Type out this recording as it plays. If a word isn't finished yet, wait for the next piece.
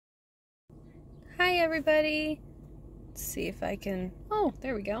Hi everybody. Let's see if I can, oh,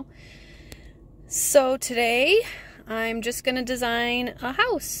 there we go. So today I'm just gonna design a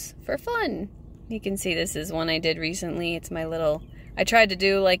house for fun. You can see this is one I did recently. It's my little, I tried to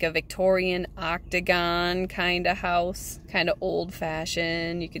do like a Victorian octagon kind of house, kind of old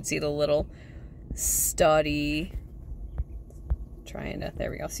fashioned. You can see the little study. There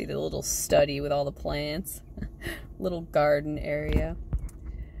we go, see the little study with all the plants. Little garden area.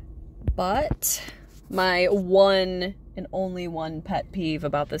 But my one and only one pet peeve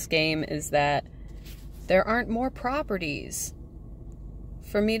about this game is that there aren't more properties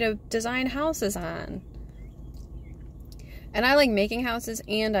for me to design houses on. And I like making houses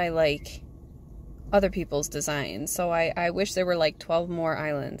and I like other people's designs. So I wish there were like 12 more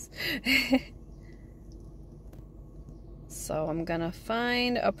islands. So I'm gonna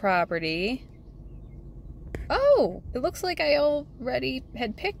find a property. Oh, it looks like I already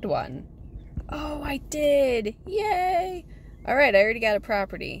had picked one. Oh, I did. Yay. All right, I already got a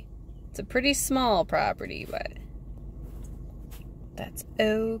property. It's a pretty small property, but that's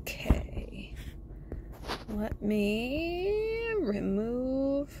okay. Let me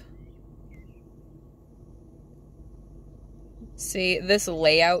remove. See, this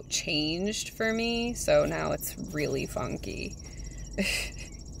layout changed for me, so now it's really funky.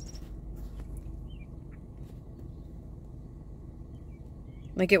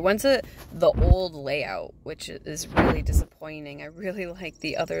 Like, it went to the old layout, which is really disappointing. I really like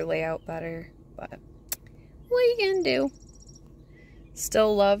the other layout better, but what are you gonna do?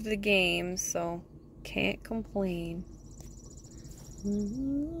 Still love the game, so can't complain.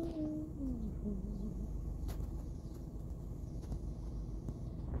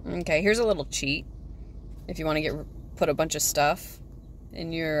 Okay, here's a little cheat. If you want to put a bunch of stuff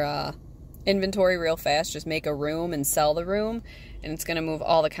in your inventory real fast, just make a room and sell the room, and it's going to move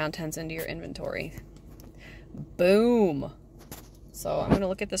all the contents into your inventory. Boom! So I'm going to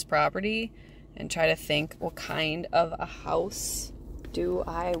look at this property and try to think, what kind of a house do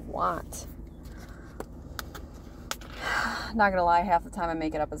I want? Not going to lie, half the time I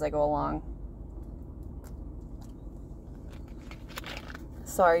make it up as I go along.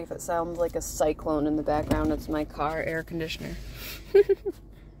 Sorry if it sounds like a cyclone in the background. It's my car air conditioner.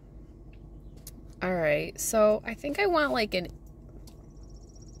 Alright, so I think I want like an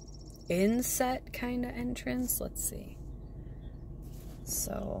inset kind of entrance. Let's see.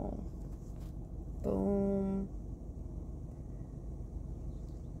 So, boom.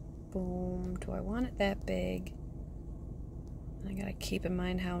 Boom. Do I want it that big? I gotta keep in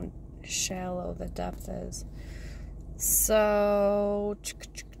mind how shallow the depth is. So,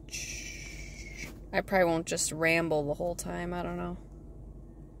 I probably won't just ramble the whole time. I don't know.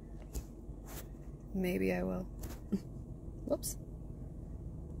 Maybe I will. Whoops.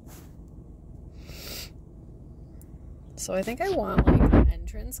 So I think I want like an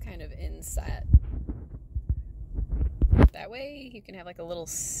entrance kind of inset. That way you can have like a little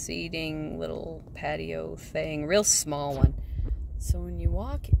seating, little patio thing, real small one. So when you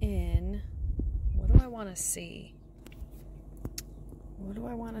walk in, what do I want to see? What do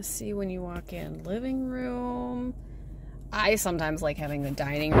I want to see when you walk in? Living room. I sometimes like having the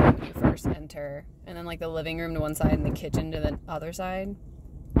dining room when you first enter, and then like the living room to one side and the kitchen to the other side.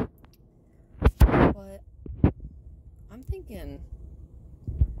 But I'm thinking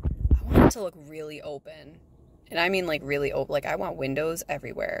I want it to look really open. And I mean like really open. Like I want windows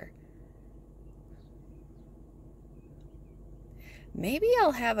everywhere. Maybe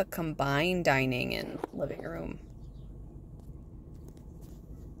I'll have a combined dining and living room.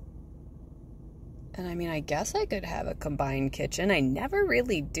 And I mean, I guess I could have a combined kitchen. I never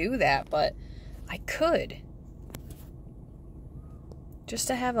really do that, but I could. Just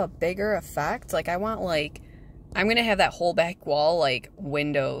to have a bigger effect. Like, I want, like, I'm going to have that whole back wall, like,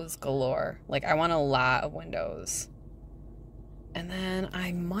 windows galore. Like, I want a lot of windows. And then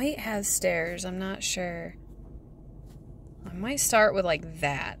I might have stairs. I'm not sure. I might start with, like,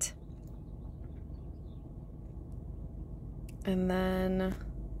 that. And then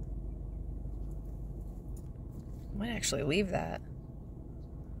I might actually leave that.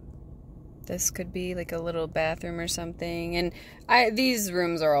 This could be like a little bathroom or something. And these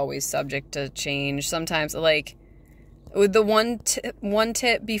rooms are always subject to change. Sometimes, like, with the one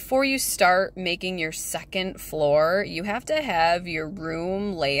tip, before you start making your second floor, you have to have your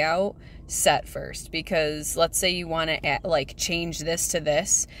room layout set first. Because let's say you want to like change this to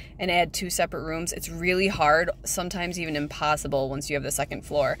this and add 2 separate rooms. It's really hard, sometimes even impossible once you have the second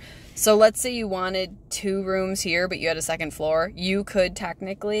floor. So let's say you wanted 2 rooms here, but you had a second floor. You could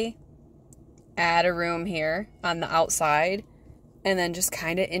technically add a room here on the outside and then just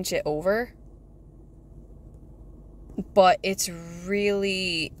kind of inch it over but it's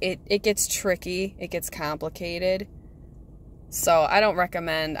really, it gets tricky. It gets complicated. So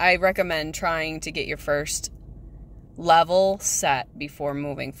I recommend trying to get your first level set before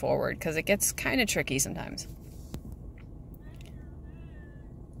moving forward, because it gets kind of tricky sometimes.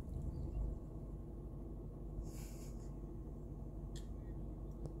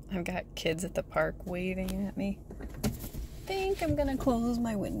 I've got kids at the park waving at me. I think I'm gonna close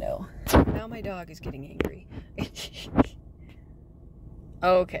my window. Now my dog is getting angry.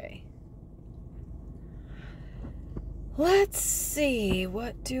 Okay. Let's see,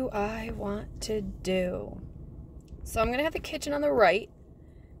 what do I want to do? So I'm going to have the kitchen on the right,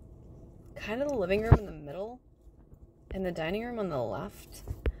 kind of the living room in the middle, and the dining room on the left.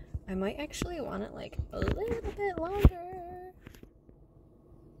 I might actually want it like a little bit longer.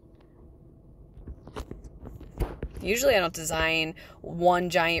 Usually I don't design one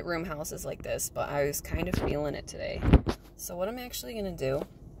giant room houses like this, but I was kind of feeling it today. So what I'm actually going to do,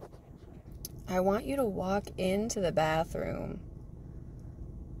 I want you to walk into the bathroom,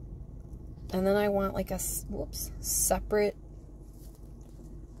 and then I want like a separate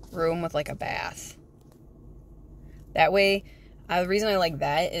room with like a bath. That way, the reason I like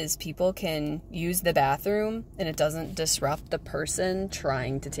that is people can use the bathroom and it doesn't disrupt the person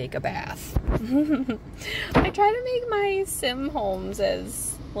trying to take a bath. I try to make my sim homes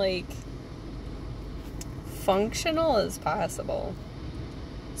as like functional as possible.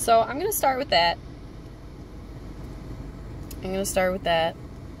 So I'm going to start with that.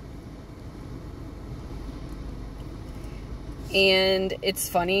 And it's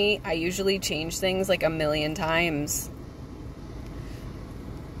funny, I usually change things like a million times.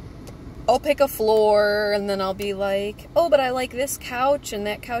 I'll pick a floor and then I'll be like, oh, but I like this couch and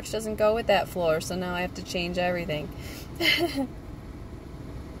that couch doesn't go with that floor, so now I have to change everything.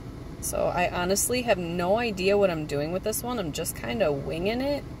 So I honestly have no idea what I'm doing with this one. I'm just kind of winging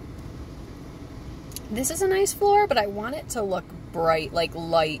it. This is a nice floor, but I want it to look bright, like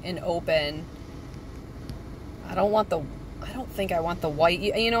light and open. I don't think I want the white.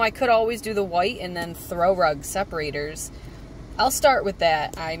 You know, I could always do the white and then throw rug separators. I'll start with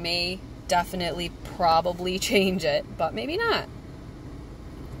that. I may definitely probably change it, but maybe not.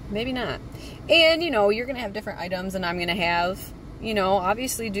 Maybe not. And, you know, you're going to have different items and I'm going to have, you know,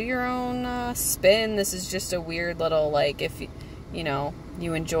 obviously do your own spin. This is just a weird little, like, if, you know,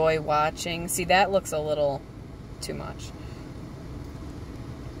 you enjoy watching. See, that looks a little too much.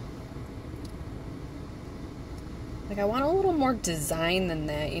 Like, I want a little more design than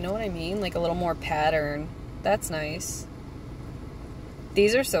that. You know what I mean? Like, a little more pattern. That's nice.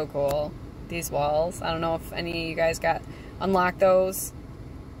 These are so cool. These walls. I don't know if any of you guys unlocked those.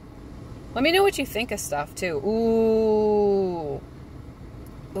 Let me know what you think of stuff, too. Ooh.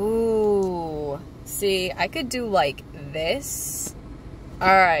 Ooh. See, I could do, like, this.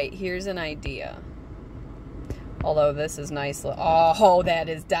 Alright, here's an idea. Although this is nice. Oh, that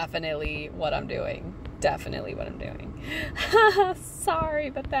is definitely what I'm doing. Definitely what I'm doing. Sorry,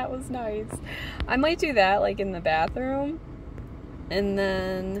 but that was nice. I might do that, like, in the bathroom. And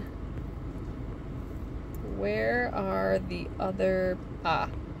then, where are the other,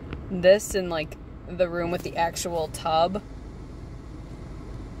 this in, like, the room with the actual tub.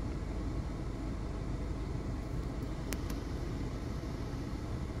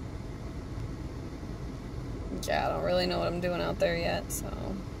 Yeah, I don't really know what I'm doing out there yet, so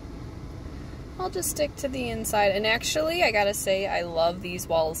I'll just stick to the inside. And actually, I gotta say, I love these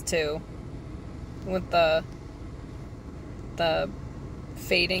walls, too. With the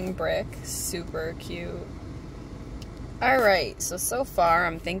fading brick. Super cute. Alright, so far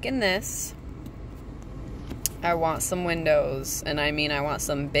I'm thinking this. I want some windows. And I mean, I want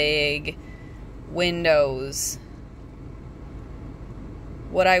some big windows.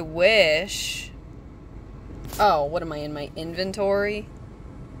 What I wish... Oh, what am I in my inventory?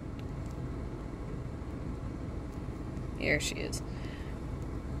 Here she is.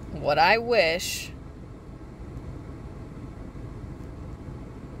 What I wish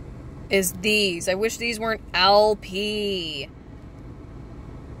is these. I wish these weren't LP.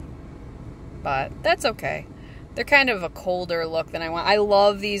 But that's okay. They're kind of a colder look than I want. I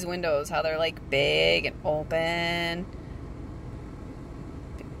love these windows, how they're like big and open.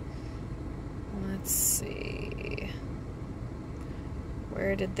 Let's see.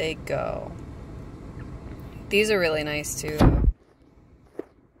 Where did they go? These are really nice too.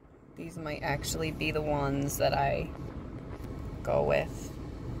 These might actually be the ones that I go with.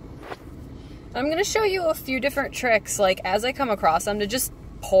 I'm going to show you a few different tricks, like, as I come across them. To just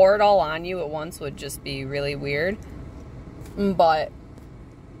pour it all on you at once would just be really weird. But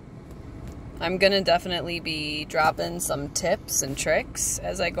I'm gonna definitely be dropping some tips and tricks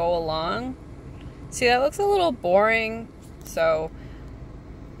as I go along. See, that looks a little boring, so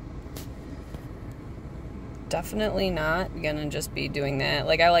definitely not gonna just be doing that.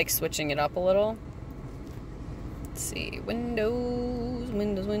 Like, I like switching it up a little. Let's see, windows,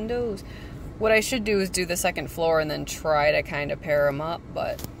 windows, windows. What I should do is do the second floor and then try to kind of pair them up,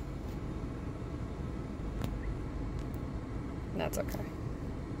 but that's okay.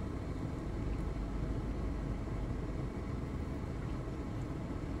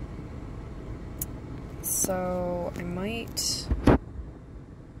 So I might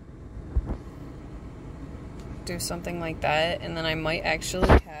do something like that, and then I might actually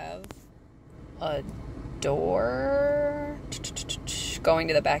have a door going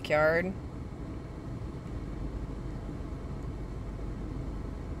to the backyard.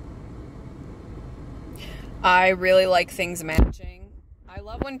 I really like things matching. I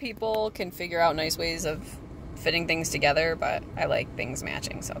love when people can figure out nice ways of fitting things together, but I like things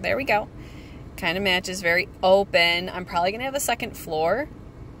matching. So there we go. Kind of matches, very open. I'm probably gonna have a second floor,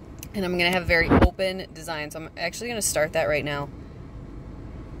 and I'm gonna have very open design. So I'm actually gonna start that right now.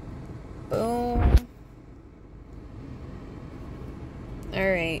 Boom.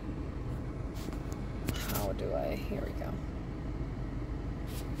 All right. How do I? Here we go.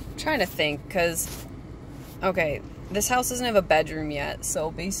 I'm trying to think, because okay, this house doesn't have a bedroom yet,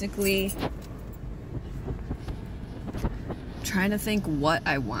 so basically I'm trying to think what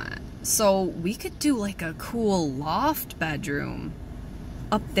I want. So we could do like a cool loft bedroom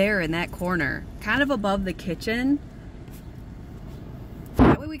up there in that corner, kind of above the kitchen.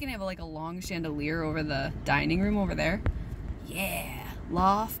 That way we can have like a long chandelier over the dining room over there. Yeah,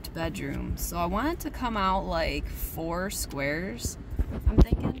 loft bedroom. So I want it to come out like 4 squares, I'm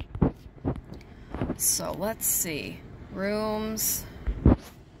thinking. So let's see. Rooms,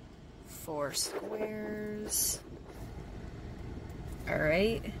 4 squares. All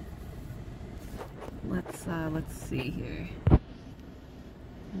right. Let's see here.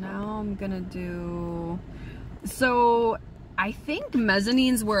 Now I'm gonna do. So I think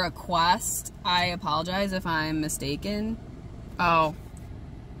mezzanines were a quest. I apologize if I'm mistaken. Oh,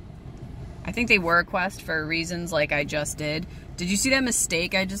 I think they were a quest for reasons like I just did. Did you see that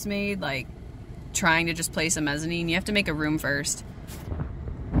mistake I just made? Like, trying to just place a mezzanine. You have to make a room first.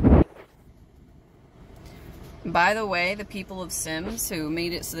 By the way, the people of Sims who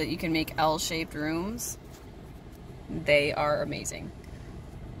made it so that you can make L-shaped rooms, they are amazing.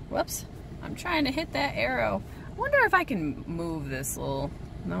 Whoops. I'm trying to hit that arrow. I wonder if I can move this little...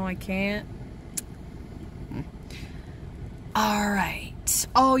 No, I can't. Alright.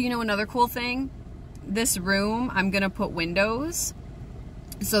 Oh, you know another cool thing? This room, I'm going to put windows.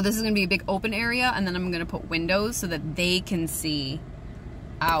 So this is going to be a big open area, and then I'm going to put windows so that they can see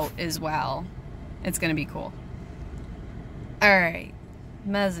out as well. It's going to be cool. Alright,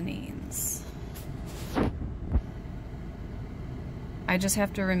 mezzanines. I just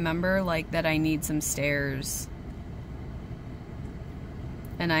have to remember, like, that I need some stairs.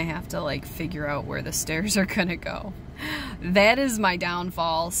 And I have to, like, figure out where the stairs are going to go. That is my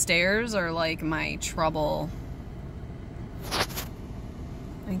downfall. Stairs are, like, my trouble.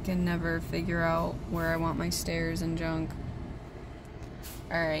 I can never figure out where I want my stairs and junk.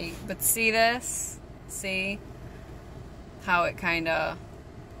 Alright, but see this? See how it kind of...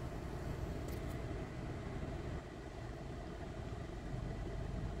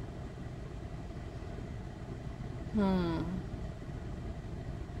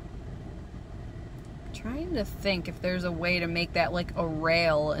 Trying to think if there's a way to make that like a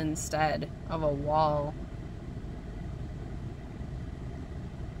rail instead of a wall.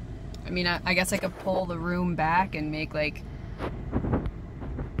 I mean, I guess I could pull the room back and make like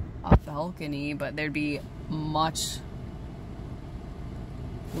a balcony, but there'd be much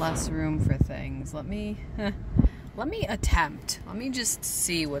less room for things. Let me attempt. Let me just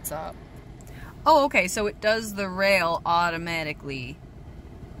see what's up. Oh, okay, so it does the rail automatically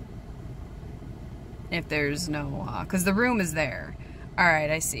if there's no, because the room is there. Alright,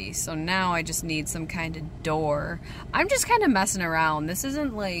 I see. So now I just need some kind of door. I'm just kind of messing around. This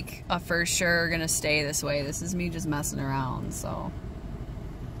isn't like a for sure gonna stay this way. This is me just messing around, so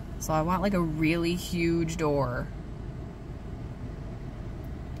I want like a really huge door.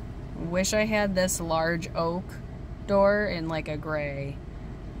 Wish I had this large oak door in like a gray.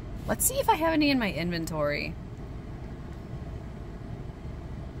 Let's see if I have any in my inventory.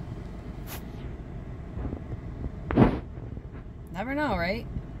 Never know, right?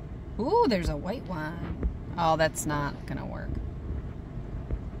 Ooh, there's a white one. Oh, that's not gonna work.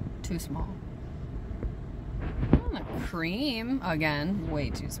 Too small. Oh, the cream, again,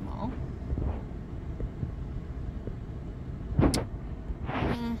 way too small.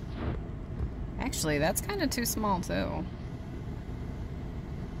 Actually, that's kind of too small, too.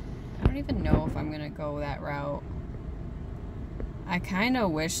 I don't even know if I'm going to go that route. I kind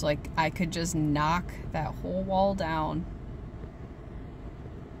of wish, like, I could just knock that whole wall down.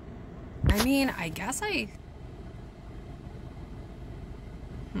 I mean, I guess I...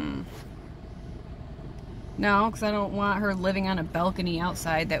 No, because I don't want her living on a balcony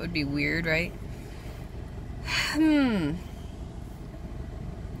outside. That would be weird, right?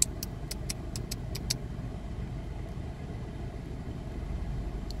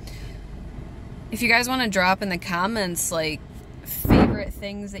 If you guys want to drop in the comments, like, favorite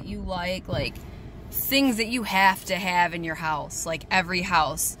things that you like things that you have to have in your house, like every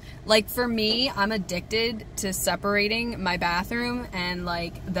house. Like for me, I'm addicted to separating my bathroom and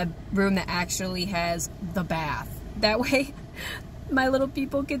like the room that actually has the bath. That way my little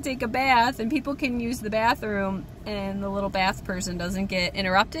people can take a bath and people can use the bathroom and the little bath person doesn't get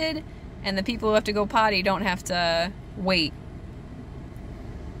interrupted and the people who have to go potty don't have to wait.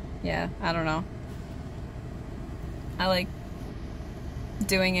 Yeah, I don't know. I like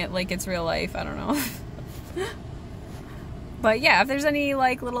doing it like it's real life. I don't know. But yeah, if there's any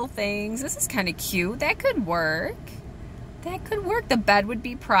like little things, this is kind of cute. That could work. That could work. The bed would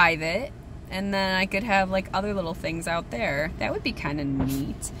be private and then I could have like other little things out there. That would be kind of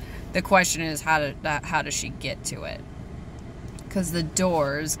neat. The question is how does she get to it? Because the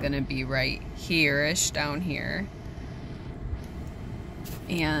door is going to be right here-ish down here.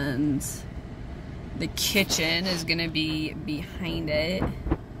 And the kitchen is going to be behind it.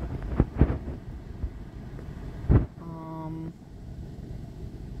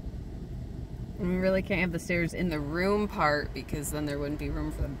 We really can't have the stairs in the room part because then there wouldn't be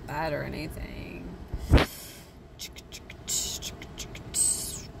room for the bed or anything.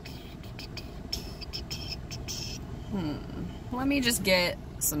 Let me just get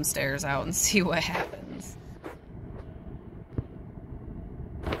some stairs out and see what happens.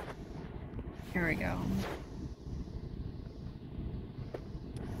 Here we go.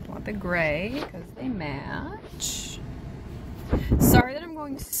 Want the gray because they match. Sorry that I'm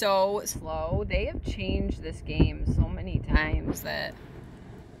going so slow. They have changed this game so many times that,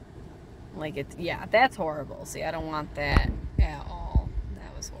 like, it's, yeah, that's horrible. See, I don't want that at all.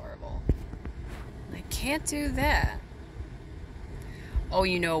 That was horrible. I can't do that. Oh,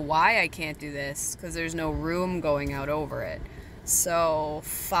 you know why I can't do this? Because there's no room going out over it. So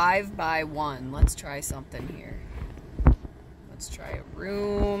 5 by 1. Let's try something here. Let's try a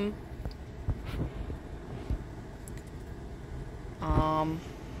room.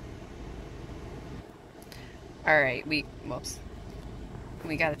 Alright, whoops.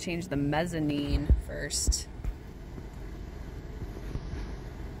 We gotta change the mezzanine first.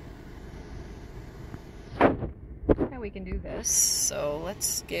 Yeah, we can do this. So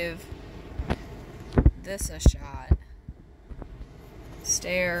let's give this a shot.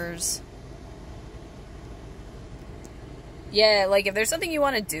 Stairs. Yeah, like if there's something you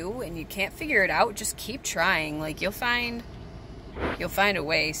want to do and you can't figure it out, just keep trying. Like you'll find a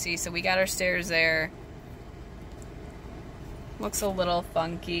way. See, so we got our stairs there. Looks a little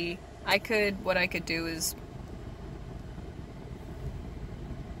funky. What I could do is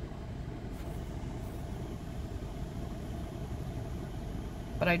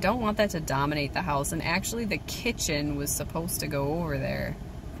but I don't want that to dominate the house, and actually the kitchen was supposed to go over there.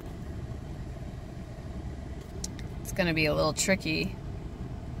 It's gonna be a little tricky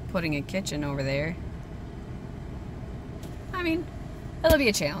putting a kitchen over there. I mean, it'll be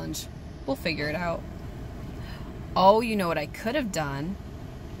a challenge. We'll figure it out. Oh, you know what I could have done?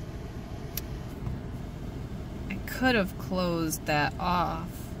 I could have closed that off.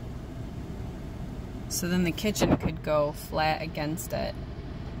 So then the kitchen could go flat against it.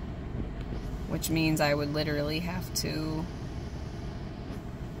 Which means I would literally have to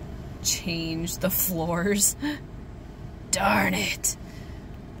change the floors. Darn it.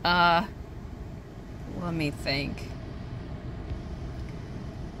 Let me think.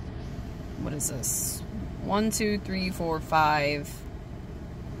 What is this? 1, 2, 3, 4, 5.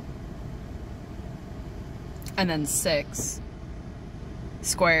 And then 6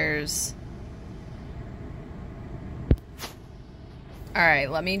 squares.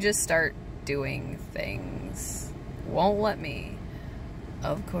 Alright, let me just start doing things. Won't let me.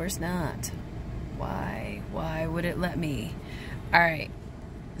 Of course not. Why? Why would it let me? Alright.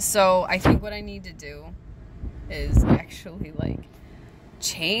 So I think what I need to do is actually like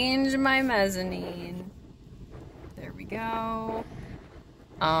change my mezzanine. There we go.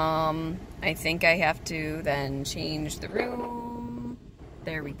 I think I have to then change the room.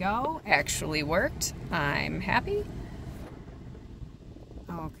 There we go. Actually worked. I'm happy.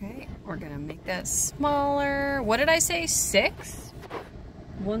 Okay, we're gonna make that smaller. What did I say? 6?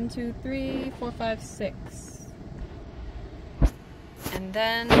 1, 2, 3, 4, 5, 6. And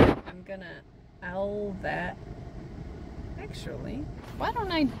then I'm gonna L that. Actually, why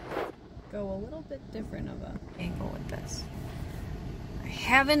don't I go a little bit different of an angle with this? I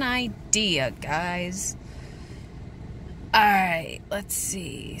have an idea, guys. Alright, let's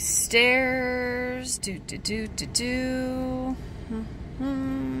see. Stairs.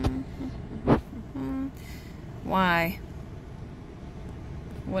 Why?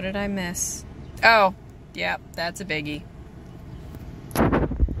 What did I miss? Oh, yep, that's a biggie.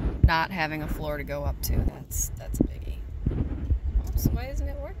 Not having a floor to go up to, that's a biggie. Oops, why isn't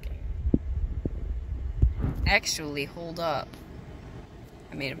it working? Actually, hold up.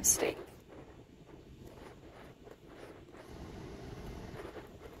 I made a mistake.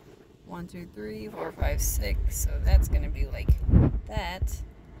 One, 2, 3, 4, 5, 6. So that's gonna be like that.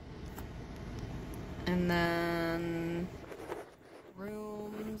 And then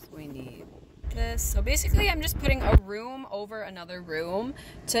rooms, we need this. So basically I'm just putting a room over another room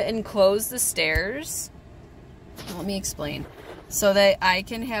to enclose the stairs. Let me explain. So that I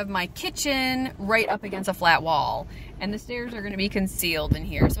can have my kitchen right up against a flat wall. And the stairs are gonna be concealed in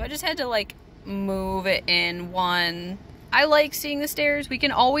here. So I just had to like move it in one. I like seeing the stairs. We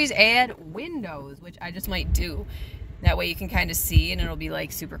can always add windows, which I just might do. That way you can kind of see and it'll be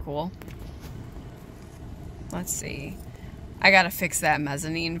like super cool. Let's see. I gotta fix that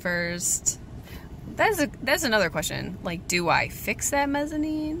mezzanine first. That's another question. Like, do I fix that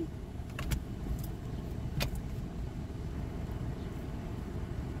mezzanine?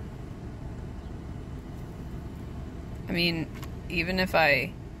 I mean, even if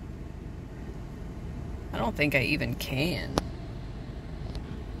I don't think I even can.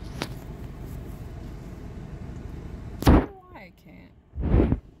 I don't know why I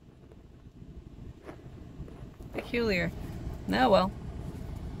can't. Peculiar. Oh well.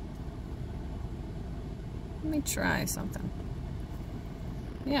 Let me try something.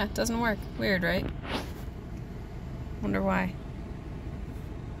 Yeah, it doesn't work. Weird, right? Wonder why.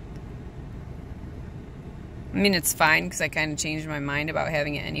 I mean, it's fine because I kind of changed my mind about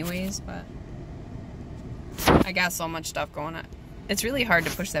having it anyways, but I got so much stuff going on. It's really hard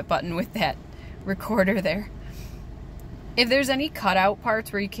to push that button with that recorder there. If there's any cutout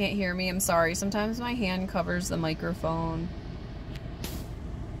parts where you can't hear me, I'm sorry. Sometimes my hand covers the microphone.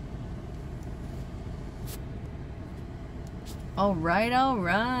 All right, all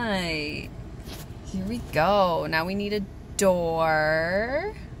right. Here we go. Now we need a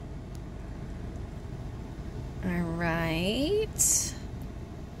door. All right.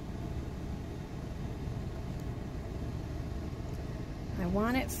 I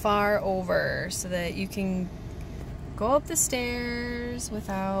want it far over so that you can go up the stairs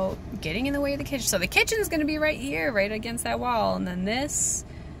without getting in the way of the kitchen. So the kitchen's going to be right here, right against that wall. And then this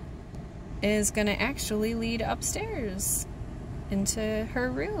is going to actually lead upstairs into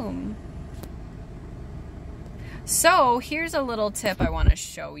her room. So here's a little tip I want to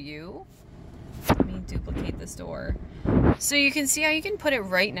show you. Let me duplicate this door. So you can see how you can put it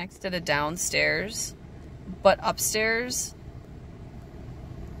right next to the downstairs, but upstairs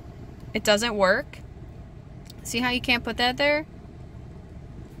it doesn't work. See how you can't put that there?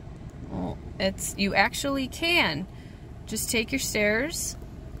 Well, you actually can. Just take your stairs,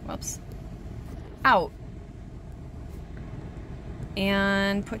 whoops, out.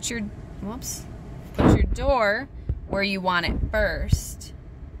 And put your door where you want it first.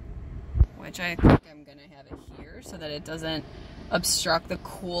 Which I think I'm gonna have it here so that it doesn't obstruct the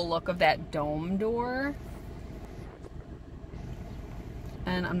cool look of that dome door.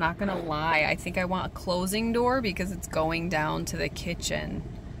 And I'm not gonna lie, I think I want a closing door because it's going down to the kitchen.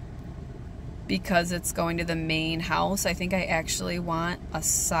 Because it's going to the main house, I think I actually want a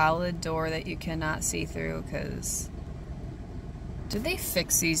solid door that you cannot see through, because did they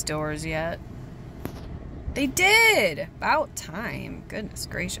fix these doors yet? They did! About time. Goodness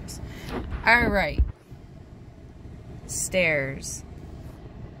gracious. Alright. Stairs.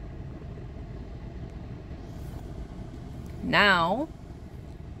 Now,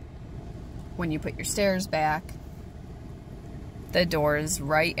 when you put your stairs back, the door is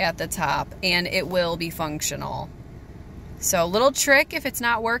right at the top and it will be functional. So little trick, if it's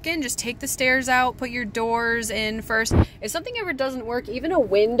not working, just take the stairs out, put your doors in first. If something ever doesn't work, even a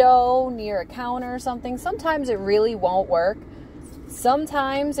window near a counter or something, sometimes it really won't work.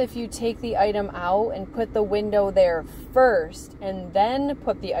 Sometimes if you take the item out and put the window there first and then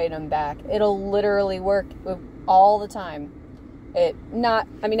put the item back, it'll literally work all the time. Not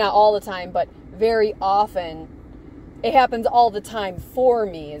all the time, but very often It happens all the time for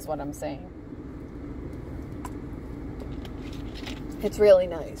me, is what I'm saying. It's really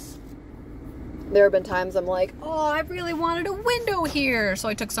nice. There have been times I'm like, oh, I really wanted a window here. So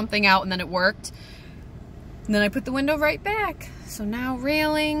I took something out and then it worked. And then I put the window right back. So now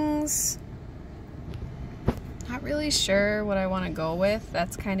railings. Not really sure what I want to go with.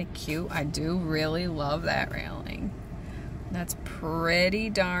 That's kind of cute. I do really love that railing. That's pretty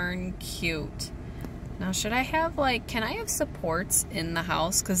darn cute. Now, should I have, like, can I have supports in the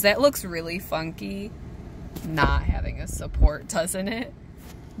house? Because that looks really funky, not having a support, doesn't it?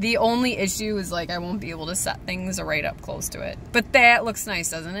 The only issue is, like, I won't be able to set things right up close to it. But that looks nice,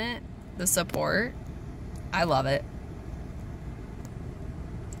 doesn't it? The support. I love it.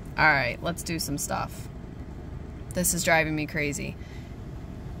 All right, let's do some stuff. This is driving me crazy.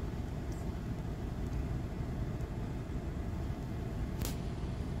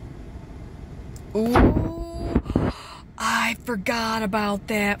 Ooh, I forgot about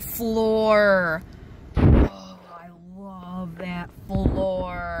that floor. Oh, I love that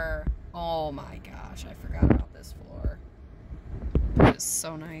floor. Oh my gosh, I forgot about this floor. It is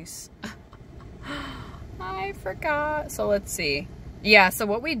so nice. I forgot. So let's see. Yeah, so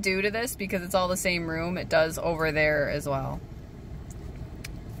what we do to this, because it's all the same room, it does over there as well.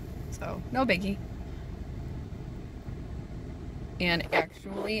 So, no biggie. And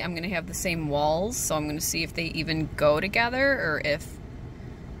actually, I'm going to have the same walls, so I'm going to see if they even go together or if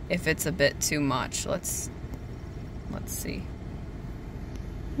it's a bit too much. Let's see.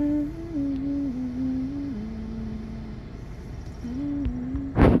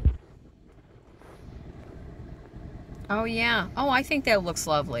 Oh yeah. Oh, I think that looks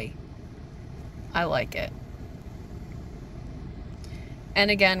lovely. I like it. And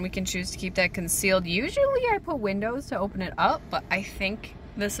again, we can choose to keep that concealed. Usually I put windows to open it up, but I think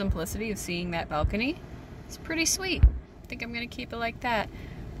the simplicity of seeing that balcony is pretty sweet. I think I'm going to keep it like that.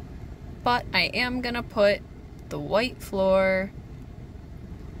 But I am going to put the white floor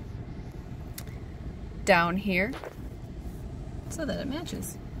down here so that it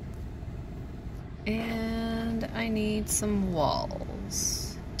matches. And I need some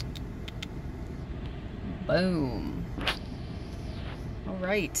walls. Boom. All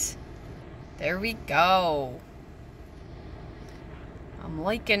right. There we go. I'm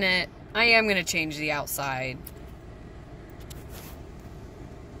liking it. I am going to change the outside.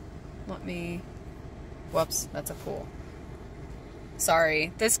 Let me... Whoops, that's a pool.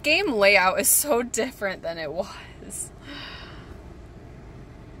 Sorry. This game layout is so different than it was.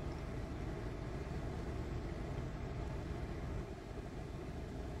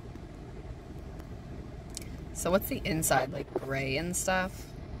 So what's the inside, like gray and stuff?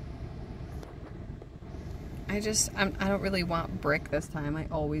 I don't really want brick this time. I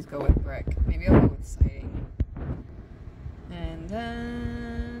always go with brick. Maybe I'll go with siding. And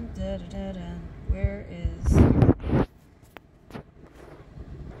then, where is...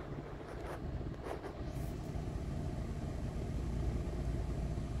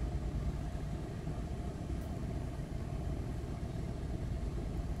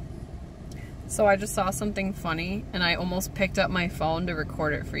 So I just saw something funny and I almost picked up my phone to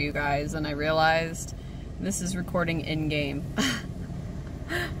record it for you guys, and I realized this is recording in-game.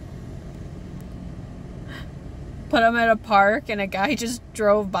 But I'm at a park and a guy just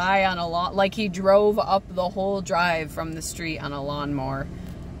drove by on a lawn, like he drove up the whole drive from the street on a lawnmower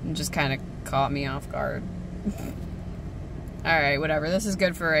and just kind of caught me off guard. Alright, whatever. This is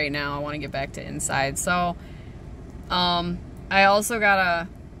good for right now. I want to get back to inside. So, I also gotta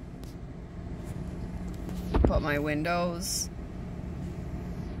put my windows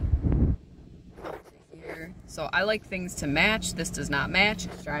here. So I like things to match. This does not match.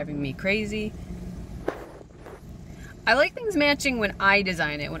 It's driving me crazy. I like things matching when I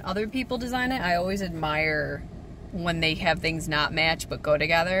design it. When other people design it, I always admire when they have things not match but go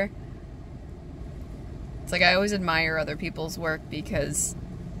together. It's like I always admire other people's work because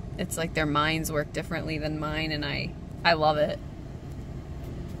it's like their minds work differently than mine, and I love it.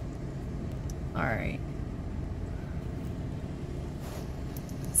 Alright.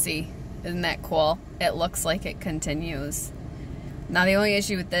 See, isn't that cool? It looks like it continues. Now the only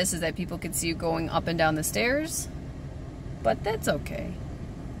issue with this is that people can see you going up and down the stairs, but that's okay.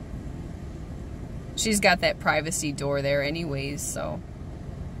 She's got that privacy door there anyways, so.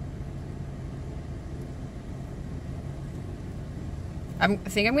 I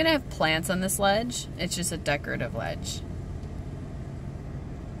think I'm gonna have plants on this ledge. It's just a decorative ledge.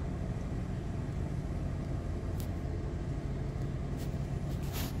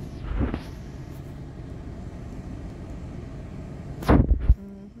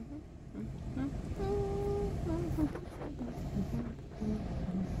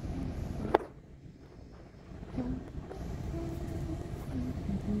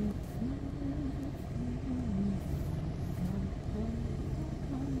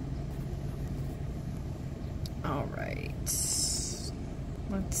 All right.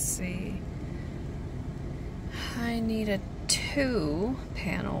 Let's see. I need a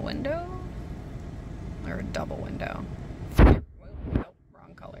 2-panel window or a double window. Nope,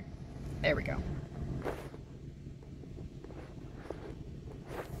 wrong color. There we go.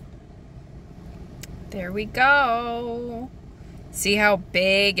 There we go. See how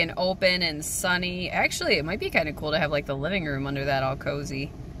big and open and sunny. Actually, it might be kind of cool to have like the living room under that, all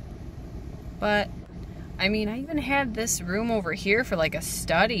cozy. But I mean, I even had this room over here for like a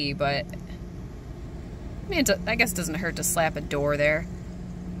study, but I mean, I guess it doesn't hurt to slap a door there.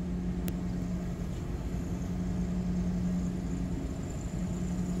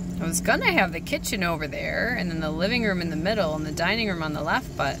 I was gonna have the kitchen over there and then the living room in the middle and the dining room on the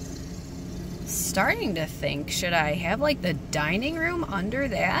left, but starting to think, should I have like the dining room under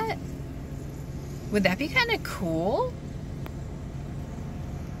that? Would that be kind of cool?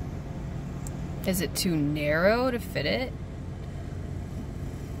 Is it too narrow to fit it?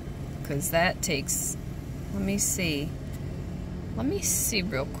 Because that takes, let me see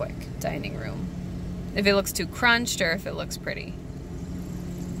real quick, dining room. If it looks too crunched or if it looks pretty.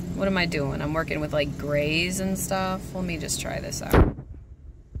 What am I doing? I'm working with like grays and stuff. Let me just try this out.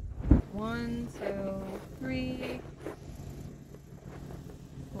 1, 2, 3,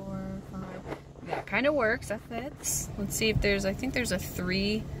 4, 5. That kind of works. That fits. Let's see if there's, I think there's a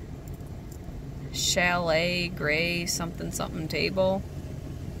 3 chalet gray something something table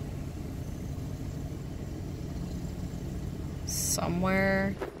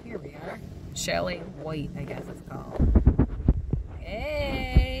somewhere. Here we are. Chalet white, I guess it's called.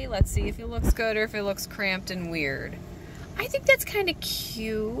 Hey, let's see if it looks good or if it looks cramped and weird. I think that's kind of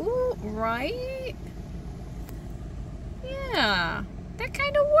cute, right? Yeah, that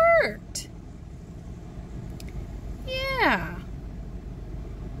kind of worked. Yeah.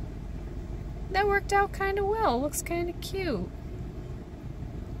 That worked out kind of well. Looks kind of cute.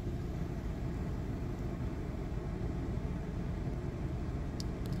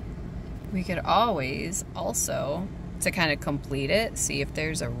 We could always also, to kind of complete it, see if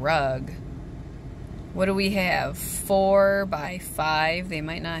there's a rug. What do we have? 4 by 5. They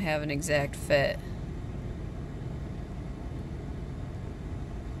might not have an exact fit.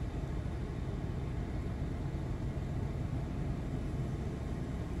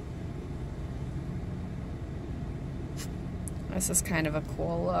 This is kind of a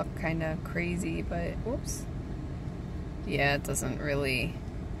cool look, kind of crazy, but whoops. Yeah, it doesn't really,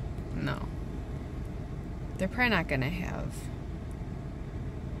 no. They're probably not gonna have.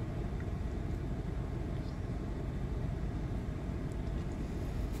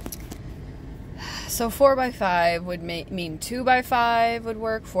 So 4 by 5 would mean 2 by 5 would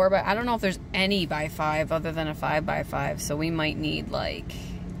work. 4 by, I don't know if there's any by 5 other than a 5 by 5, so we might need like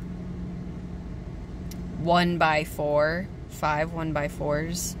 1 by 4. 5 1 by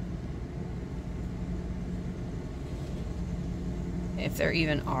 4s. If there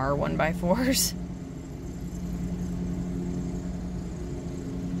even are 1 by 4s.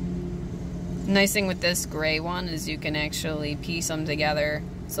 Nice thing with this gray one is you can actually piece them together.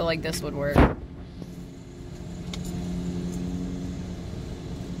 So like this would work.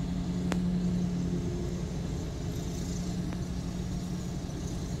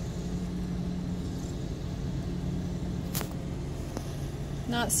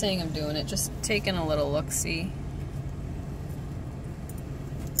 Not saying I'm doing it, just taking a little look-see.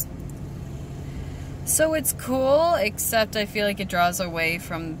 So it's cool, except I feel like it draws away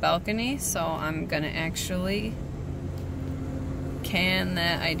from the balcony, so I'm gonna actually can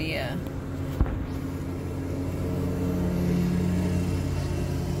that idea.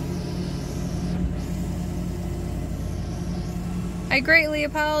 I greatly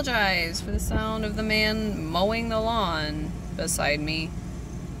apologize for the sound of the man mowing the lawn beside me.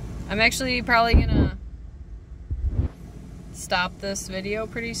 I'm actually probably gonna stop this video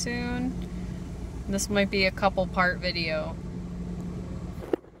pretty soon. This might be a couple part video.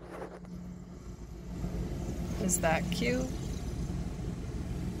 Is that cute?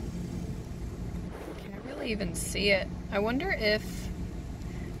 Can't really even see it. I wonder if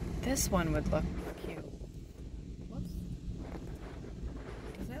this one would look cute. Whoops.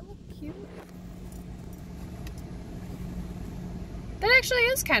 Does that look cute? That actually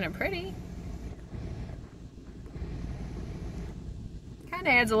is kind of pretty. Kind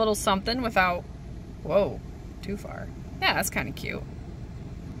of adds a little something without, whoa, too far. Yeah, that's kind of cute.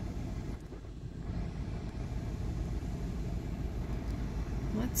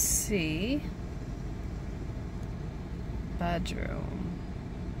 Let's see. Bedroom.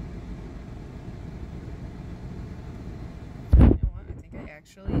 You know what? I think I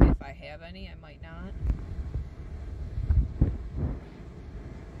actually, if I have any, I might not.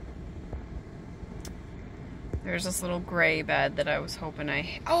 There's this little gray bed that I was hoping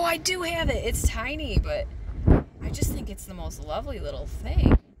oh, I do have it. It's tiny, but I just think it's the most lovely little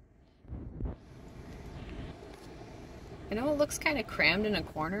thing. I know it looks kind of crammed in a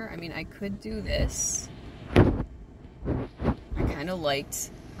corner. I mean, I could do this. I kind of liked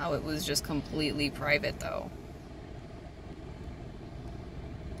how it was just completely private, though.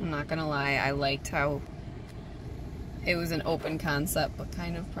 I'm not gonna lie, I liked how it was an open concept, but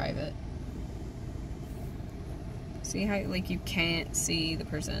kind of private. See how, like, you can't see the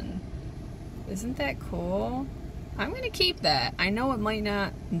person. Isn't that cool? I'm gonna keep that. I know it might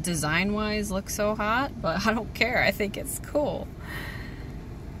not, design-wise, look so hot, but I don't care. I think it's cool.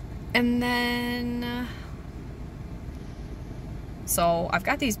 And then... so, I've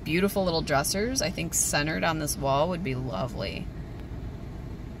got these beautiful little dressers. I think centered on this wall would be lovely.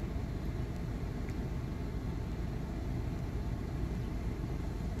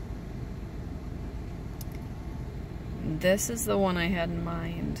 This is the one I had in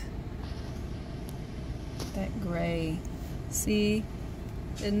mind. That gray. See?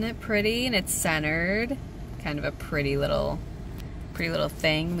 Isn't it pretty? And it's centered. Kind of a pretty little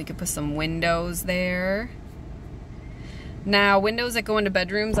thing. We could put some windows there. Now, windows that go into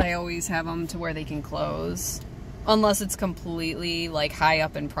bedrooms, I always have them to where they can close. Unless it's completely, like, high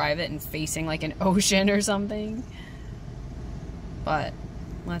up and private and facing, like, an ocean or something. But,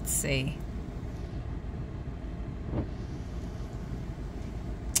 let's see.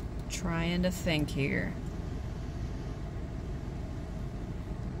 Trying to think here.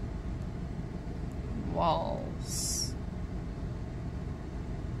 Walls.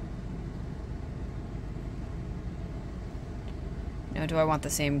 Now, do I want the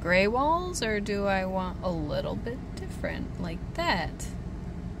same gray walls, or do I want a little bit different, like that?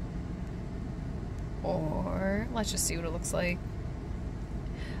 Or, let's just see what it looks like.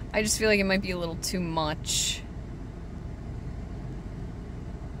 I just feel like it might be a little too much.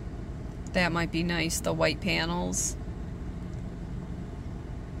 That might be nice, the white panels.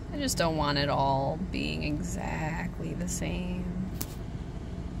 I just don't want it all being exactly the same.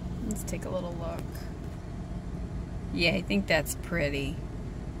 Let's take a little look. Yeah, I think that's pretty.